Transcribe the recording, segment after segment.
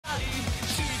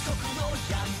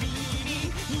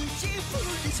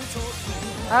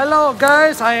Hello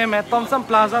guys, I am at Thomson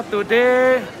Plaza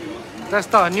today. Let's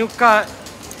start a new card.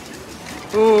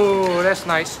 Ooh, that's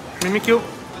nice. Mimikyu.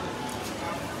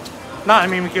 Not a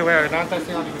Mimikyu, we're not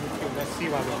testing out the Mimikyu. Let's see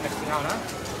what we're testing out, huh?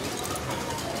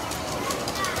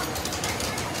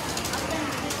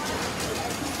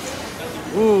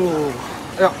 Ooh,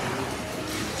 yeah.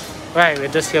 Right, we're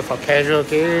just here for casual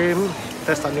game.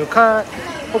 Test a new card.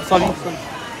 Oops, sorry.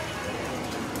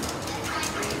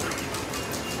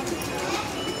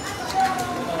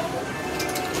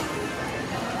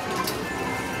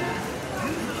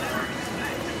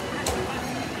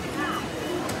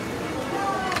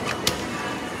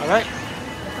 Alright,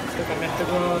 take a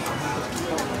Metagross,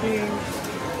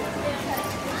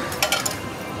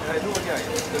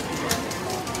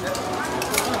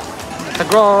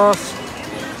 Metagross,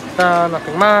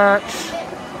 nothing much.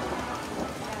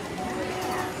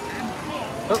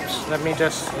 Oops, let me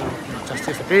just adjust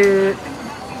this a bit.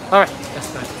 Alright,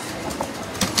 that's nice.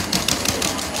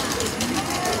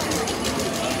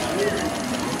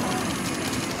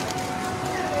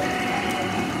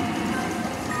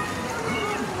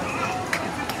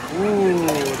 Ooh,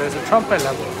 there's a trumpet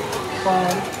level.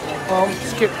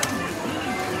 Skip.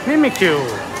 Mimikyu.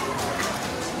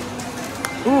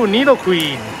 Ooh, Needle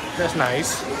Queen. That's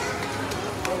nice.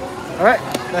 Alright,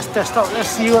 let's test out. Let's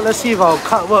see if our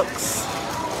card works.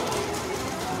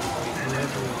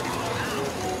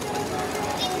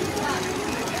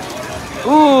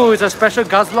 Ooh, it's a special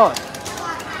Guzzlord.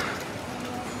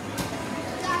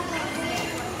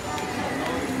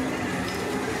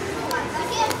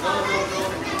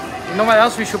 You know what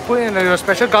else we should put in a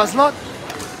special Guzzlord?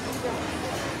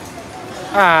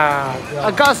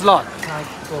 A Guzzlord.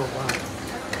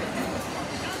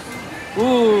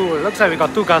 Ooh, looks like we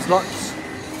got two Guzzlords.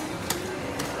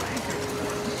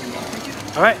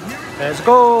 Alright, let's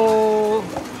go.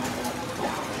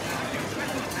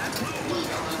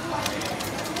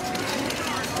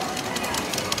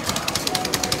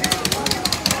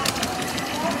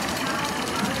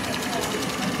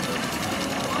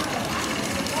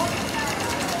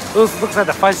 Looks like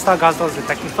the 5-star Guzzlord is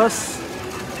attacking first.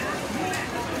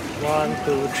 1,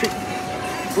 2, 3.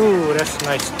 Ooh, that's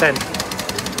nice. 10.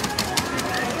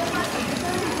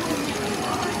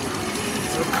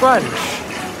 It's a crunch.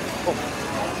 Oh.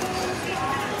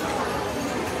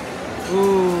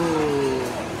 Ooh.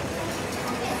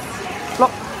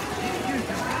 Flop.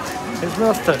 It's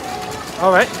melted.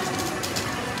 Alright.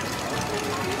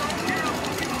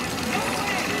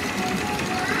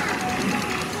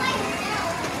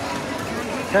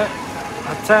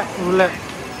 Attack roulette.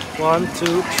 1,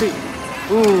 2, 3.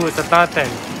 Ooh, it's a tartan.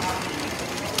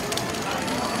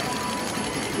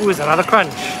 Ooh, it's another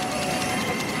crunch.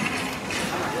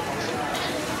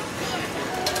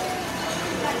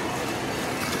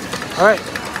 Alright.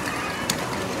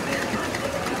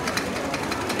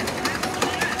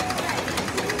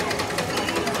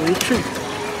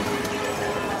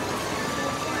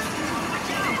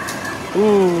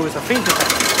 Ooh, it's a feint attack.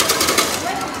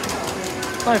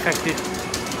 Not effective.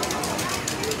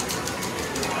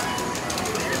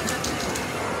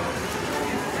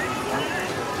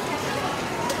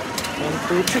 1,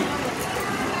 2, 3.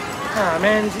 Ah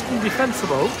man, it's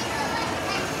indefensible.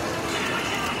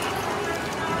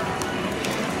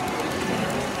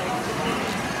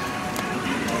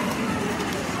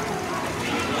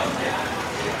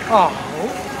 Oh,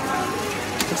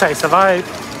 looks like it survived.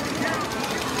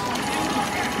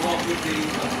 1,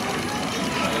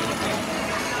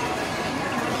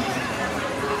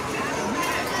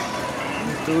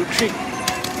 2, 3.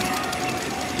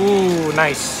 Ooh,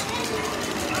 nice.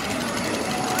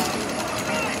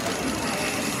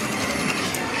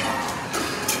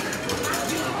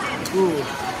 Ooh,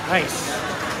 nice.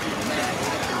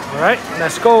 Alright,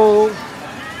 let's go.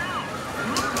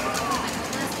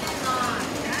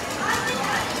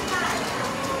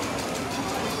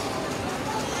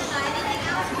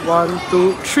 1,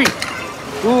 2, 3.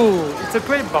 Ooh, it's a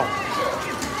great ball.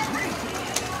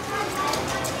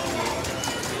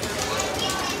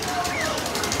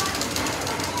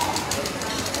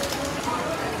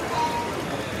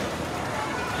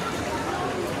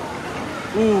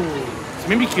 Ooh, it's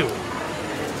Mimikyu.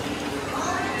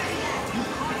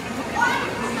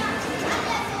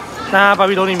 Nah, but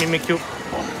we don't need Mimikyu.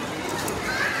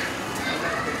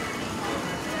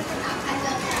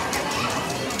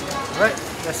 Alright,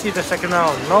 let's see the second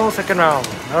round. No second round.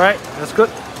 Alright, that's good.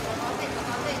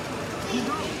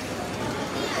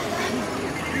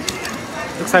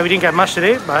 Looks like we didn't get much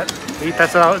today, but we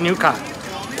tested out a new card.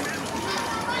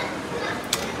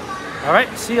 Alright,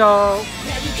 see y'all.